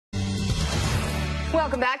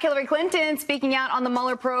Welcome back. Hillary Clinton speaking out on the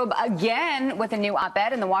Mueller probe again with a new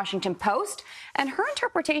op-ed in the Washington Post. And her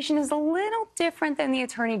interpretation is a little different than the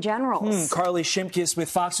Attorney General's. Carly Shimkus with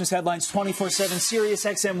Fox News Headlines 24/7, Sirius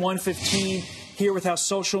XM 115, here with how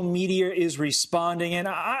social media is responding. And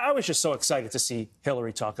I was just so excited to see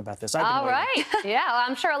Hillary talk about this. All right. Yeah, well,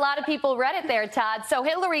 I'm sure a lot of people read it there, Todd. So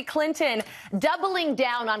Hillary Clinton doubling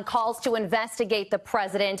down on calls to investigate the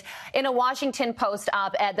president. In a Washington Post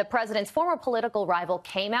op-ed, the president's former political rival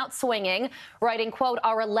came out swinging, writing, quote,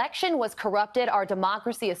 "Our election was corrupted, our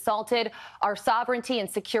democracy assaulted, our sovereignty and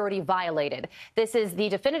security violated. This is the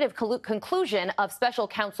definitive conclusion of Special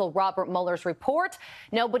Counsel Robert Mueller's report.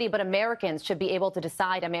 Nobody but Americans should be able to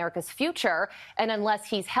decide America's future. And unless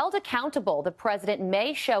he's held accountable, the president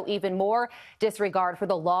may show even more disregard for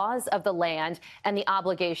the laws of the land and the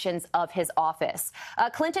obligations of his office."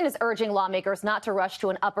 Clinton is urging lawmakers not to rush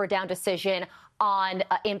to an up or down decision on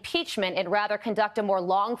impeachment and rather conduct a more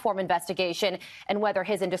long-form investigation and whether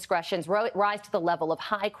his indiscretions rise to the level of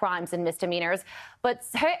high crimes and misdemeanors. But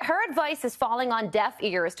her advice is falling on deaf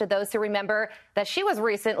ears to those who remember that she was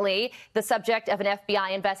recently the subject of an FBI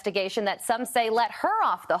investigation that some say let her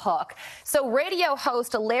off the hook. So radio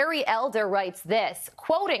host Larry Elder writes this,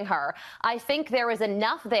 quoting her, "I think there is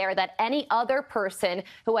enough there that any other person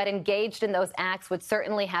who had engaged in those acts would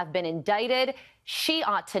certainly have been indicted. She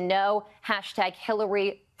ought to know. Hashtag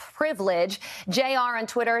Hillary privilege." JR on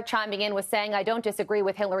Twitter chiming in was saying, "I don't disagree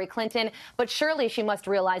with Hillary Clinton, but surely she must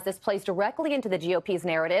realize this plays directly into the GOP's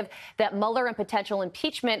narrative that Mueller and potential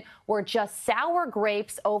impeachment were just sour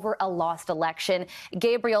grapes over a lost election."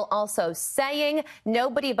 Gabriel also saying,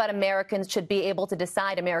 "Nobody but Americans should be able to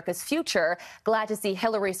decide America's future. Glad to see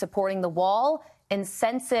Hillary supporting the wall and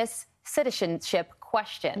census citizenship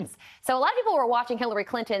questions." So a lot of people were watching Hillary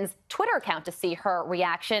Clinton's Twitter account to see her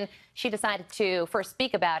reaction. She decided to first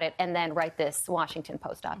speak about it and then write this Washington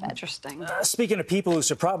Post op-ed. Interesting. Speaking of people who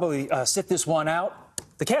should probably sit this one out,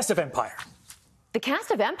 the cast of Empire. The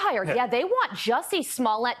cast of Empire, yeah, they want Jussie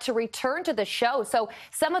Smollett to return to the show. So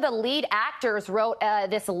some of the lead actors wrote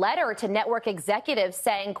this letter to network executives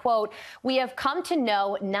saying, quote, "We have come to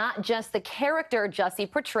know not just the character Jussie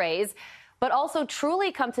portrays, but also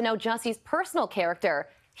truly come to know Jussie's personal character.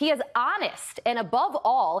 He is honest, and above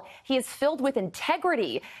all, he is filled with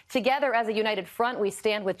integrity. Together as a united front, we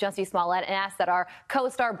stand with Jussie Smollett and ask that our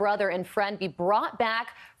co-star, brother, and friend be brought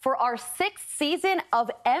back for our 6th season of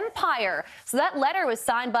Empire." So that letter was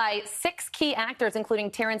signed by 6 key actors, including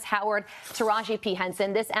Terrence Howard, Taraji P.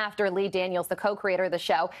 Henson. This after Lee Daniels, the co-creator of the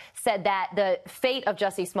show, said that the fate of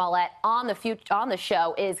Jussie Smollett on the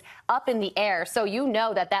show is up in the air. So you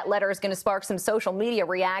know that letter is going to spark some social media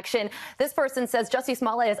reaction. This person says Jussie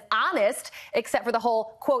Smollett is honest, except for the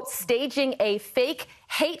whole, quote, "staging a fake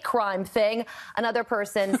hate crime" thing. Another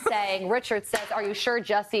person saying, Richard says, "Are you sure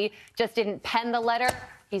Jussie just didn't pen the letter?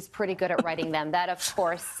 He's pretty good at writing them." That, of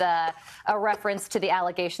course, a reference to the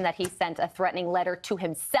allegation that he sent a threatening letter to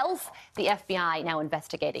himself. The FBI now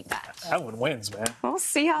investigating that. That one wins, man. We'll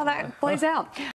see how that plays out.